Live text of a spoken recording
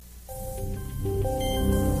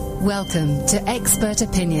Welcome to Expert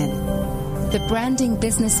Opinion, the branding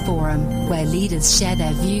business forum where leaders share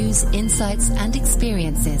their views, insights, and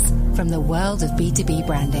experiences from the world of B2B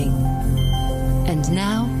branding. And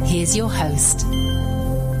now, here's your host.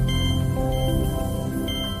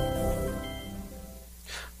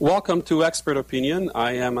 Welcome to Expert Opinion.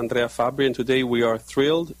 I am Andrea Fabri, and today we are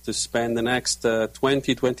thrilled to spend the next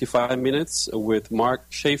 20-25 minutes with Mark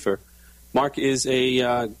Schaefer. Mark is a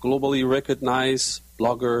globally recognized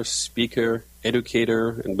blogger, speaker,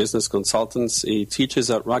 educator, and business consultant. He teaches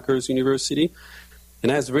at Rutgers University and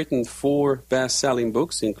has written 4 best-selling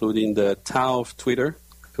books, including The Tao of Twitter,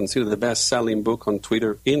 considered the best-selling book on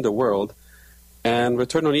Twitter in the world, and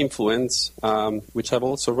Return on Influence, which I've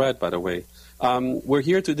also read, by the way. We're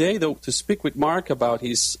here today, though, to speak with Mark about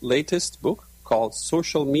his latest book called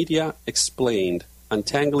Social Media Explained,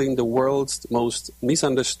 Untangling the World's Most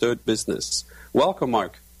Misunderstood Business. Welcome,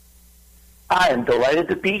 Mark. I am delighted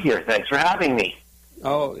to be here. Thanks for having me.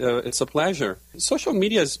 Oh, it's a pleasure. Social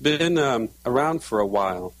media has been around for a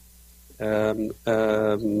while, and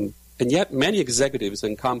yet many executives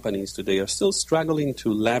and companies today are still struggling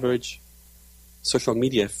to leverage social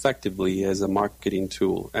media effectively as a marketing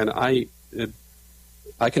tool. And I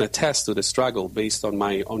can attest to the struggle based on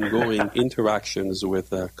my ongoing interactions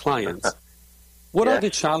with clients. What are the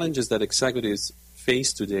challenges that executives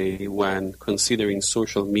face today when considering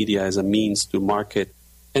social media as a means to market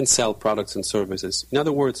and sell products and services? In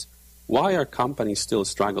other words, why are companies still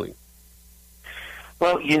struggling?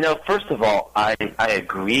 Well, first of all, I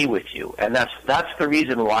agree with you, and that's the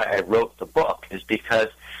reason why I wrote the book, is because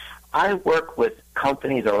I work with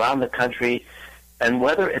companies around the country. And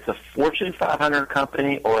whether it's a Fortune 500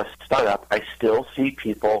 company or a startup, I still see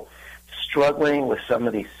people struggling with some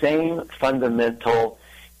of these same fundamental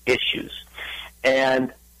issues.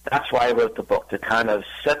 And that's why I wrote the book, to kind of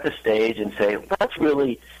set the stage and say, let's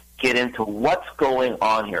really get into what's going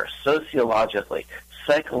on here sociologically,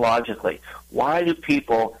 psychologically. Why do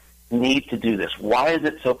people need to do this? Why is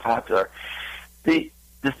it so popular? The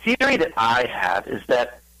theory that I have is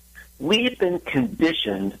that we've been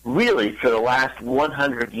conditioned, really, for the last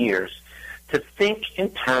 100 years to think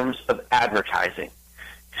in terms of advertising,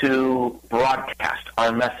 to broadcast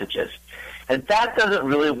our messages. And that doesn't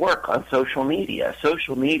really work on social media.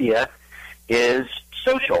 Social media is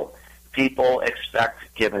social. People expect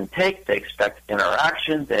give and take. They expect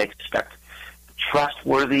interaction. They expect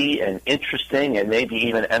trustworthy and interesting and maybe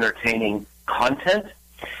even entertaining content.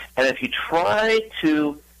 And if you try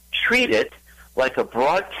to treat it like a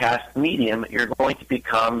broadcast medium, you're going to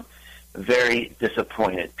become very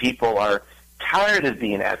disappointed. People are tired of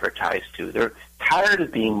being advertised to. They're tired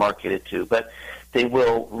of being marketed to, but they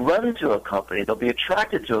will run to a company. They'll be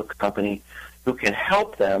attracted to a company who can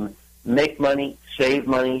help them make money, save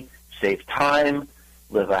time,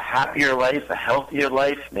 live a happier life, a healthier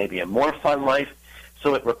life, maybe a more fun life.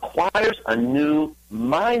 So it requires a new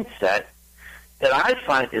mindset that I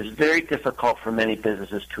find is very difficult for many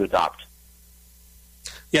businesses to adopt.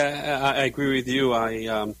 Yeah, I agree with you.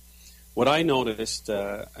 What I noticed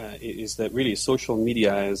is that really social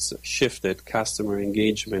media has shifted customer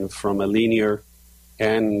engagement from a linear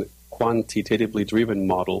and quantitatively driven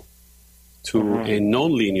model to a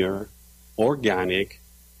non-linear, organic,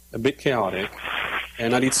 a bit chaotic,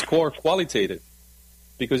 and at its core qualitative,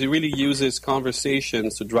 because it really uses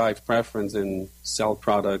conversations to drive preference and sell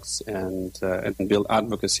products and build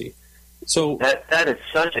advocacy. So that is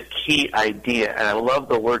such a key idea, and I love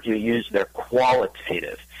the word you use there,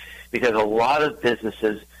 qualitative, because a lot of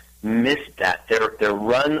businesses miss that. They're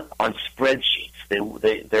run on spreadsheets.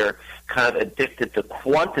 They're kind of addicted to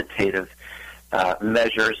quantitative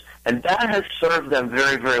measures, and that has served them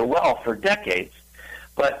very, very well for decades.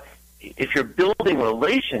 But if you're building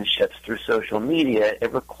relationships through social media,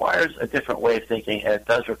 it requires a different way of thinking, and it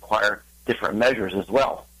does require different measures as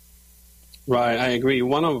well. Right, I agree.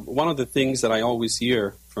 One of the things that I always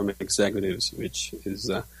hear from executives, which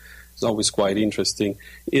is always quite interesting,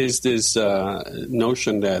 is this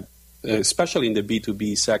notion that, especially in the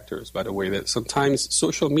B2B sectors, by the way, that sometimes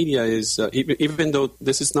social media is, even though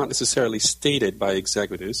this is not necessarily stated by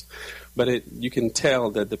executives, but you can tell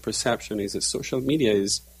that the perception is that social media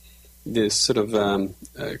is this sort of, a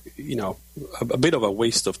bit of a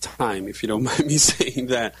waste of time, if you don't mind me saying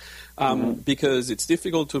that, because it's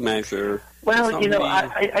difficult to measure. Well,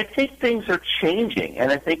 I think things are changing,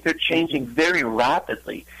 and I think they're changing very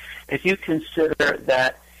rapidly. If you consider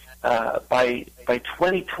that by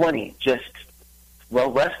 2020, just,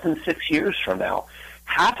 less than 6 years from now,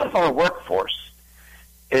 half of our workforce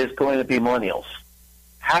is going to be millennials.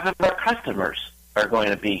 Half of our customers are going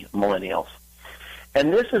to be millennials.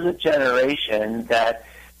 And this is a generation that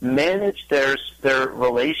manages their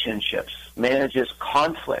relationships, manages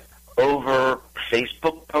conflict over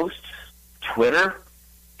Facebook posts, Twitter,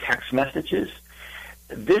 text messages.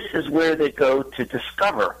 This is where they go to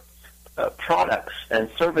discover products and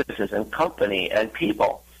services and company and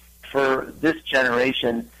people. For this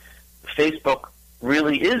generation, Facebook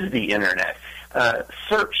really is the internet.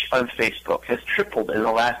 Search on Facebook has tripled in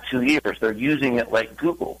the last 2 years. They're using it like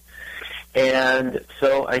Google. And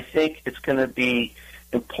so I think it's going to be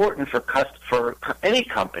important for any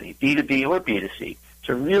company, B2B or B2C,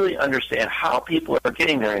 to really understand how people are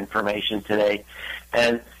getting their information today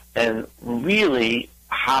and really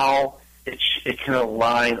how it can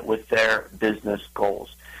align with their business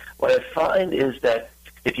goals. What I find is that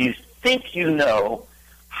if you think you know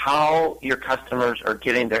how your customers are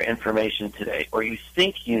getting their information today, or you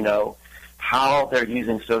think you know how they're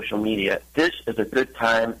using social media, this is a good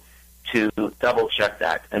time to double-check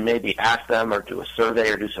that and maybe ask them or do a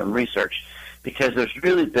survey or do some research, because there's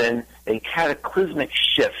really been a cataclysmic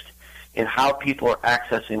shift in how people are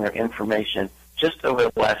accessing their information just over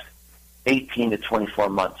the last 18 to 24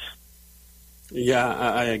 months. Yeah,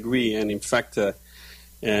 I agree. And in fact,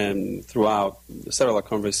 and throughout several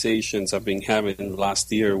conversations I've been having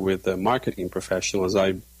last year with marketing professionals,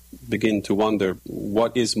 I begin to wonder,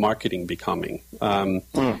 what is marketing becoming?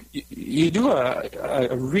 You do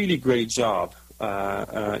a really great job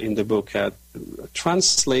in the book at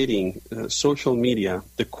translating social media,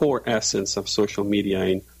 the core essence of social media,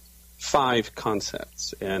 in 5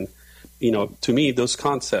 concepts. And, to me, those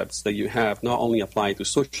concepts that you have not only apply to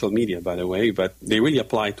social media, by the way, but they really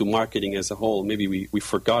apply to marketing as a whole. Maybe we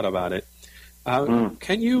forgot about it.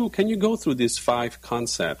 Can you go through these 5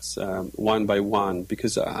 concepts one by one?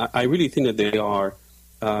 Because I really think that they are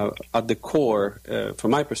at the core,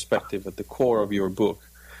 from my perspective, at the core of your book,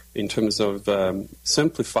 in terms of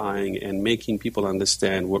simplifying and making people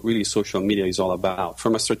understand what really social media is all about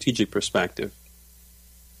from a strategic perspective.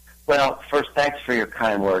 Well, first, thanks for your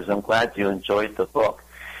kind words. I'm glad you enjoyed the book.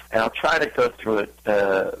 And I'll try to go through it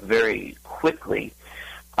very quickly.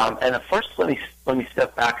 And first, let me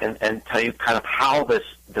step back and tell you kind of how this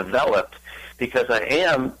developed, because I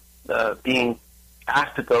am being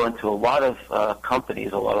asked to go into a lot of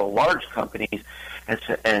companies, a lot of large companies,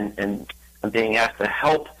 and I'm being asked to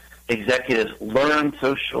help executives learn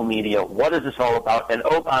social media. What is this all about? And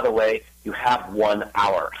oh, by the way, you have 1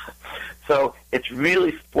 hour. So it's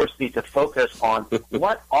really forced me to focus on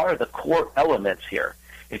what are the core elements here.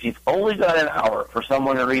 If you've only got an hour for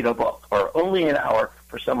someone to read a book, or only an hour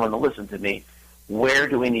for someone to listen to me, where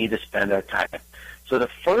do we need to spend our time? So the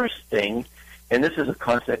first thing, and this is a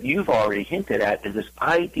concept you've already hinted at, is this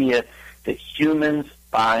idea that humans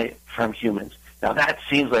buy from humans. Now that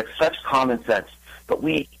seems like such common sense, but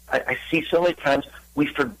I see so many times we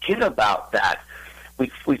forget about that.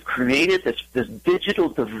 We've created this digital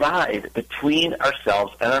divide between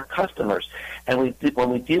ourselves and our customers. And when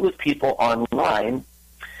we deal with people online,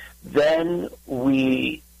 then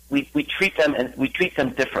we treat them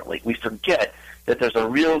differently. We forget that there's a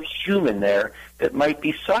real human there that might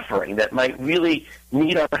be suffering, that might really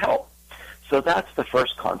need our help. So that's the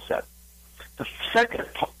first concept. The second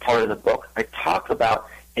part of the book, I talk about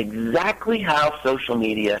exactly how social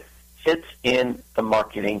media fits in the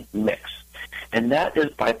marketing mix. And that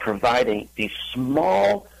is by providing these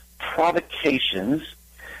small provocations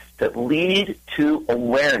that lead to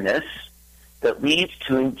awareness, that leads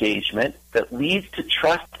to engagement, that leads to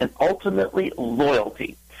trust, and ultimately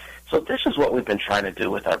loyalty. So this is what we've been trying to do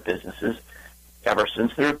with our businesses ever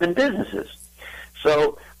since there have been businesses.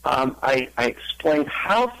 So I explained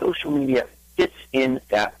how social media fits in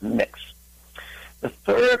that mix. The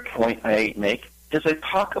third point I make is I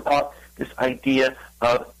talk about this idea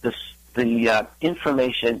of the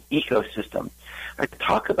information ecosystem. I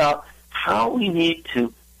talk about how we need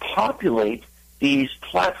to populate these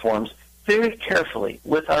platforms very carefully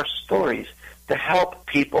with our stories to help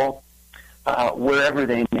people wherever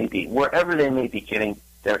they may be getting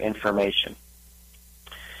their information.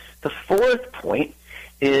 The fourth point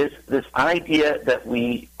is this idea that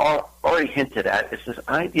we already hinted at. It's this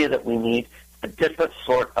idea that we need a different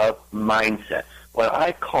sort of mindset, what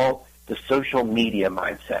I call the social media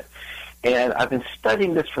mindset. And I've been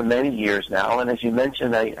studying this for many years now, and as you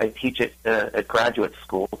mentioned, I teach it at graduate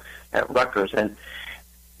school at Rutgers. And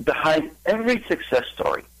behind every success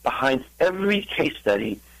story, behind every case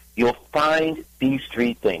study, you'll find these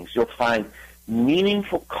 3 things. You'll find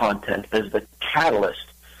meaningful content as the catalyst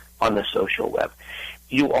on the social web.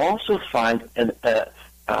 You also find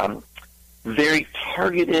very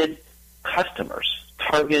targeted customers,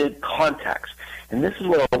 targeted contacts. And this is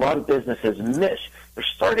what a lot of businesses miss. They're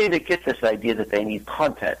starting to get this idea that they need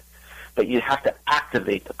content, but you have to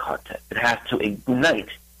activate the content. It has to ignite.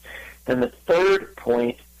 Then the third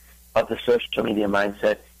point of the social media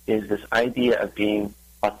mindset is this idea of being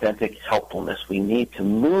authentic helpfulness. We need to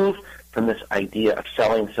move from this idea of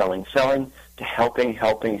selling to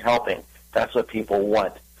helping. That's what people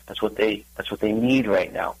want. That's what they need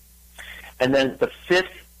right now. And then the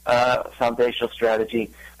fifth foundational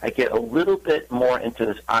strategy, I get a little bit more into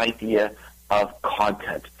this idea of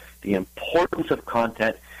content, the importance of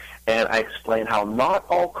content, and I explain how not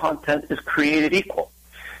all content is created equal.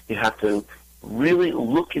 You have to really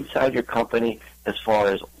look inside your company as far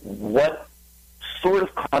as what sort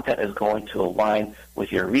of content is going to align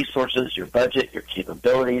with your resources, your budget, your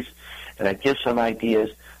capabilities, and I give some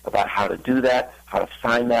ideas about how to do that, how to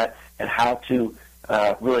find that, and how to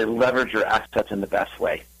really leverage your assets in the best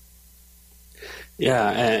way.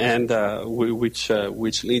 Yeah, and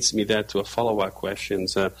which leads me there to a follow-up question.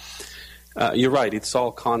 You're right, it's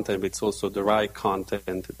all content, but it's also the right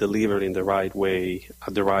content delivered in the right way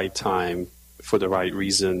at the right time for the right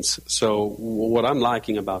reasons. So what I'm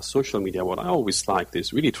liking about social media, what I always liked,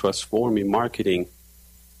 is really transforming marketing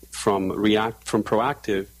from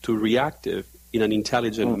proactive to reactive in an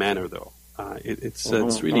intelligent manner, though.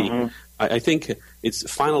 It's really, I think it's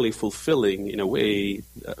finally fulfilling in a way.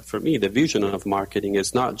 For me, the vision of marketing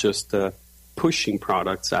is not just pushing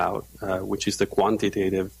products out, which is the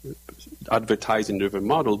quantitative advertising-driven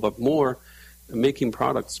model, but more making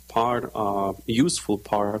products useful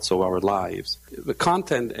parts of our lives. The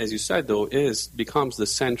content, as you said, though, becomes the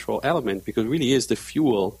central element because it really is the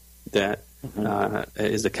fuel that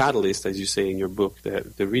is the catalyst, as you say in your book,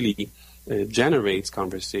 that really generates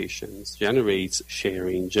conversations, generates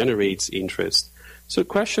sharing, generates interest. So the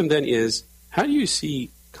question then is, how do you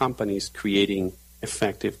see companies creating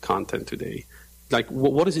effective content today? Like,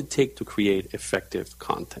 what does it take to create effective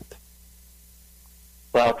content?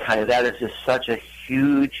 Well, Kai, that is just such a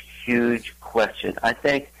huge, huge question. I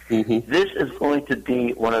think this is going to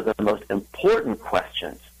be one of the most important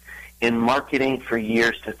questions in marketing for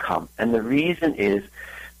years to come. And the reason is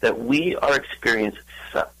that we are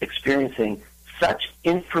experiencing such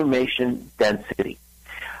information density.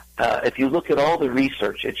 If you look at all the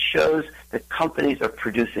research, it shows that companies are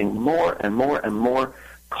producing more and more and more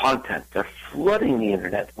content. They're flooding the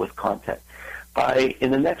internet with content.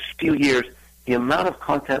 In the next few years, the amount of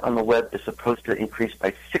content on the web is supposed to increase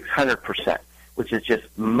by 600%, which is just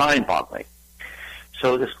mind-boggling.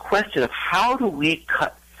 So this question of how do we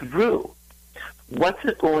cut through, what's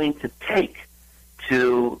it going to take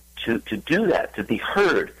to do that, to be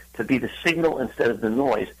heard, to be the signal instead of the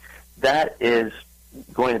noise, that is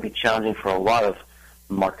going to be challenging for a lot of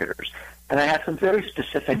marketers. And I have some very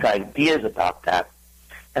specific ideas about that.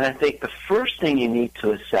 And I think the first thing you need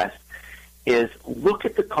to assess is look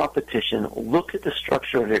at the competition, look at the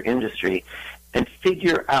structure of your industry, and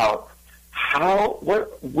figure out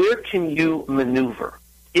where can you maneuver?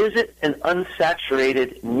 Is it an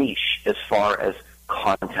unsaturated niche as far as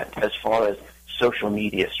content, as far as social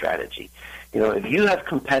media strategy? If you have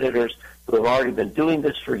competitors who have already been doing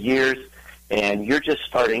this for years and you're just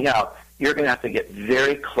starting out, you're going to have to get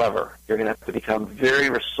very clever. You're going to have to become very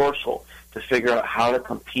resourceful to figure out how to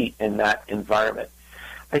compete in that environment.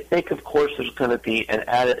 I think, of course, there's going to be an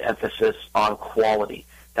added emphasis on quality.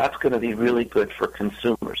 That's going to be really good for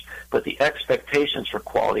consumers. But the expectations for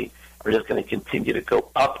quality are just going to continue to go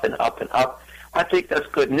up and up and up. I think that's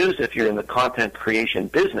good news if you're in the content creation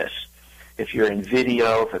business. If you're in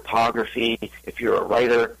video, photography, if you're a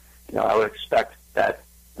writer, I would expect that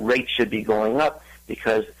rates should be going up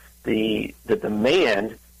because the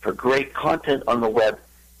demand for great content on the web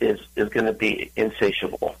is going to be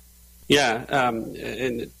insatiable. Yeah,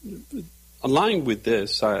 and aligned with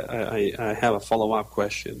this, I have a follow-up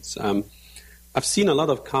question. I've seen a lot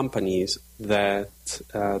of companies that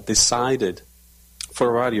decided, for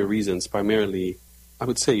a variety of reasons, primarily, I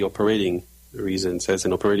would say operating reasons, as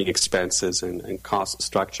in operating expenses and cost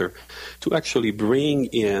structure, to actually bring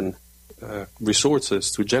in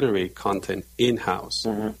resources to generate content in-house.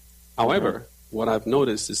 However, what I've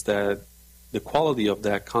noticed is that the quality of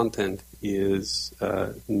that content is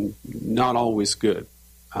not always good.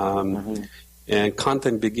 And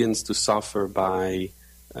content begins to suffer by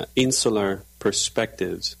insular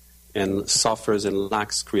perspectives and suffers and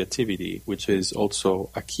lacks creativity, which is also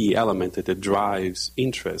a key element that drives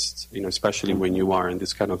interest, especially when you are in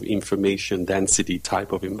this kind of information density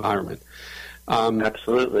type of environment.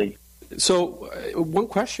 Absolutely. So one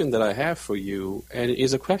question that I have for you, and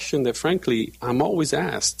is a question that, frankly, I'm always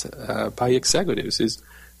asked by executives, is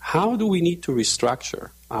How do we need to restructure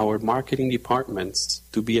our marketing departments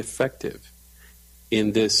to be effective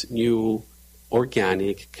in this new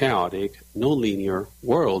organic, chaotic, non-linear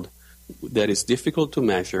world that is difficult to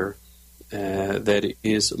measure, that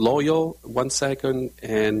is loyal 1 second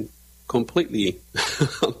and completely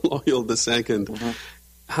unloyal the second? Mm-hmm.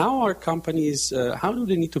 How are companies, how do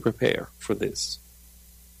they need to prepare for this?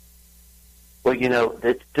 Well,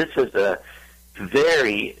 this is a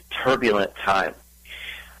very turbulent time.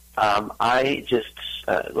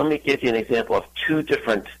 Let me give you an example of two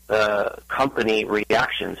different company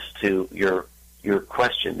reactions to your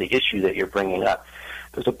question, the issue that you're bringing up.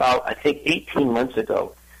 It was about, I think, 18 months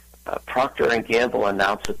ago, Procter & Gamble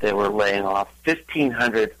announced that they were laying off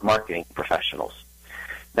 1,500 marketing professionals.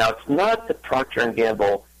 Now, it's not that Procter &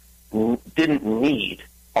 Gamble didn't need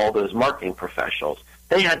all those marketing professionals.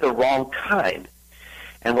 They had the wrong kind.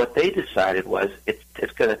 And what they decided was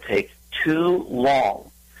it's going to take too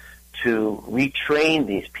long to retrain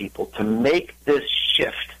these people to make this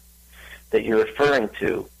shift that you're referring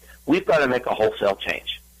to. We've got to make a wholesale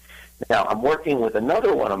change. Now, I'm working with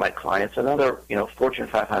another one of my clients, another Fortune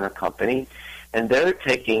 500 company, and they're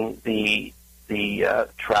taking the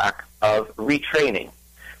track of retraining.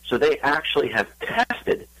 So they actually have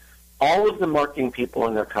tested all of the marketing people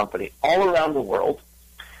in their company all around the world,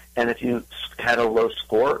 and if you had a low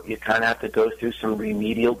score, you kind of have to go through some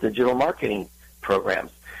remedial digital marketing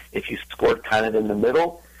programs. If you scored kind of in the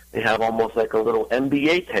middle, they have almost like a little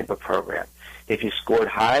MBA type of program. If you scored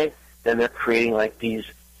high, then they're creating like these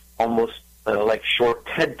almost like short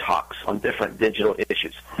TED Talks on different digital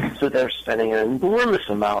issues. So they're spending an enormous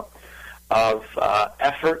amount of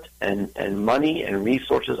effort and money and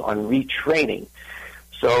resources on retraining.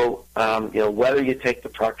 So, whether you take the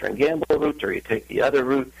Procter & Gamble route or you take the other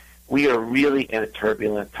route, we are really in a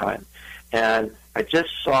turbulent time. And I just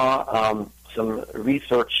saw some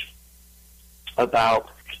research about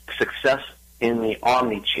success in the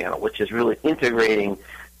omni-channel, which is really integrating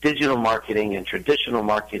digital marketing and traditional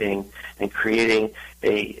marketing and creating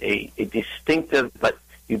a distinctive but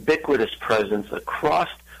ubiquitous presence across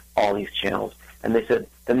all these channels. And they said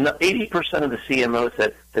 80% of the CMOs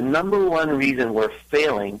said the number one reason we're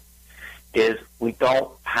failing is we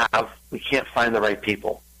can't find the right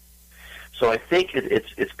people. So I think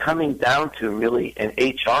it's coming down to really an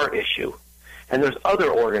HR issue. And there's other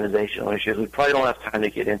organizational issues we probably don't have time to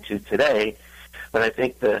get into today, but I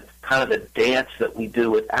think the kind of the dance that we do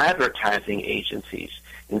with advertising agencies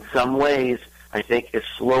in some ways I think is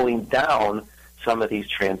slowing down some of these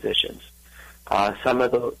transitions. Some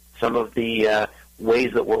of the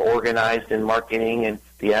ways that we're organized in marketing and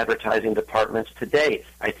the advertising departments today,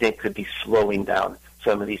 I think, could be slowing down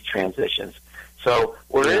some of these transitions. So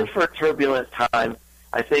we're in for a turbulent time,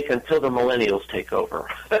 I think, until the millennials take over.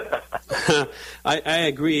 I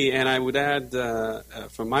agree, and I would add,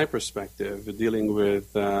 from my perspective, dealing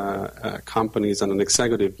with companies on an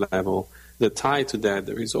executive level, the tie to that,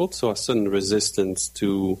 there is also a certain resistance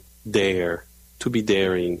to dare, to be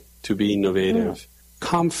daring, to be innovative,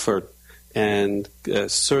 comfort and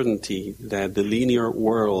certainty that the linear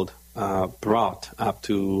world brought up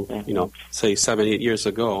to, say 7-8 years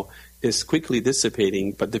ago is quickly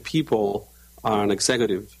dissipating, but the people on an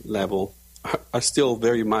executive level are still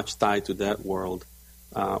very much tied to that world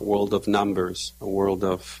of numbers, a world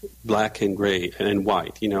of black and gray and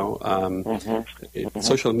white.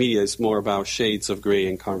 Social media is more about shades of gray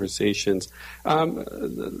and conversations.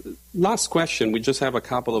 Last question. We just have a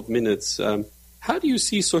couple of minutes. How do you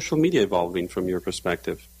see social media evolving from your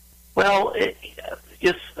perspective? Well,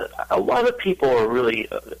 a lot of people are really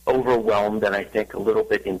overwhelmed and I think a little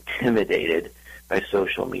bit intimidated by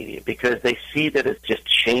social media because they see that it's just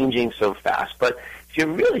changing so fast. But if you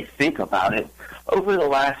really think about it, over the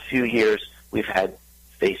last few years, we've had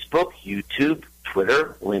Facebook, YouTube,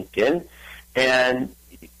 Twitter, LinkedIn, and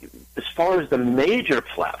as far as the major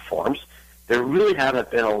platforms, there really haven't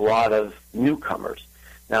been a lot of newcomers.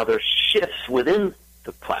 Now, there's shifts within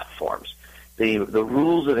the platforms. The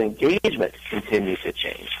rules of engagement continue to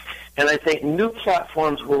change. And I think new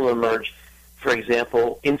platforms will emerge, for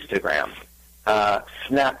example, Instagram,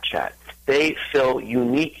 Snapchat. They fill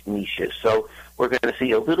unique niches. So we're going to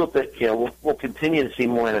see a little bit, we'll continue to see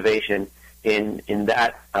more innovation in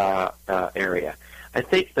that area. I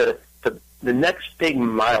think the next big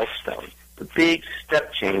milestone, the big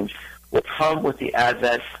step change, will come with the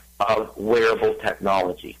advent of wearable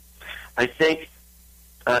technology. I think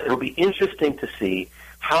it'll be interesting to see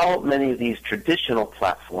how many of these traditional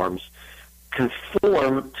platforms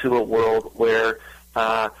conform to a world where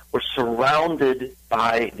we're surrounded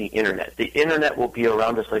by the Internet. The Internet will be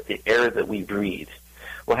around us like the air that we breathe.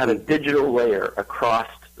 We'll have a digital layer across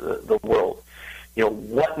the world.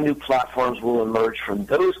 What new platforms will emerge from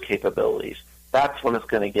those capabilities? That's when it's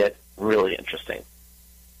going to get really interesting.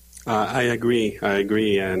 I agree,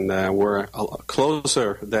 and we're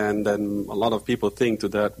closer than a lot of people think to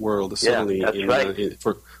that world, certainly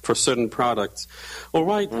for certain products. All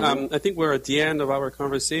right, I think we're at the end of our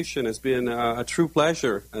conversation. It's been a true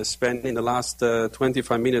pleasure spending the last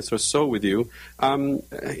 25 minutes or so with you. Can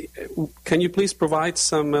you please provide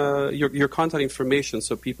some your contact information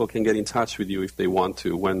so people can get in touch with you if they want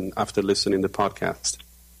to after listening to the podcast?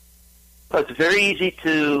 Well, it's very easy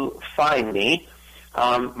to find me.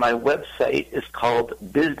 My website is called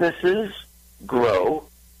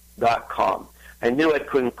businessesgrow.com. I knew I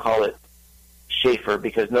couldn't call it Schaefer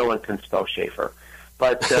because no one can spell Schaefer.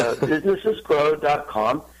 But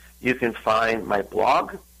businessesgrow.com, you can find my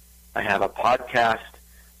blog. I have a podcast.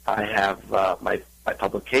 I have my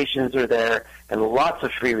publications are there, and lots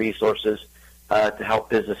of free resources to help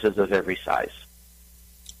businesses of every size.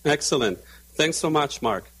 Excellent. Thanks so much,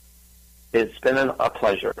 Mark. It's been a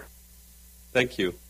pleasure. Thank you.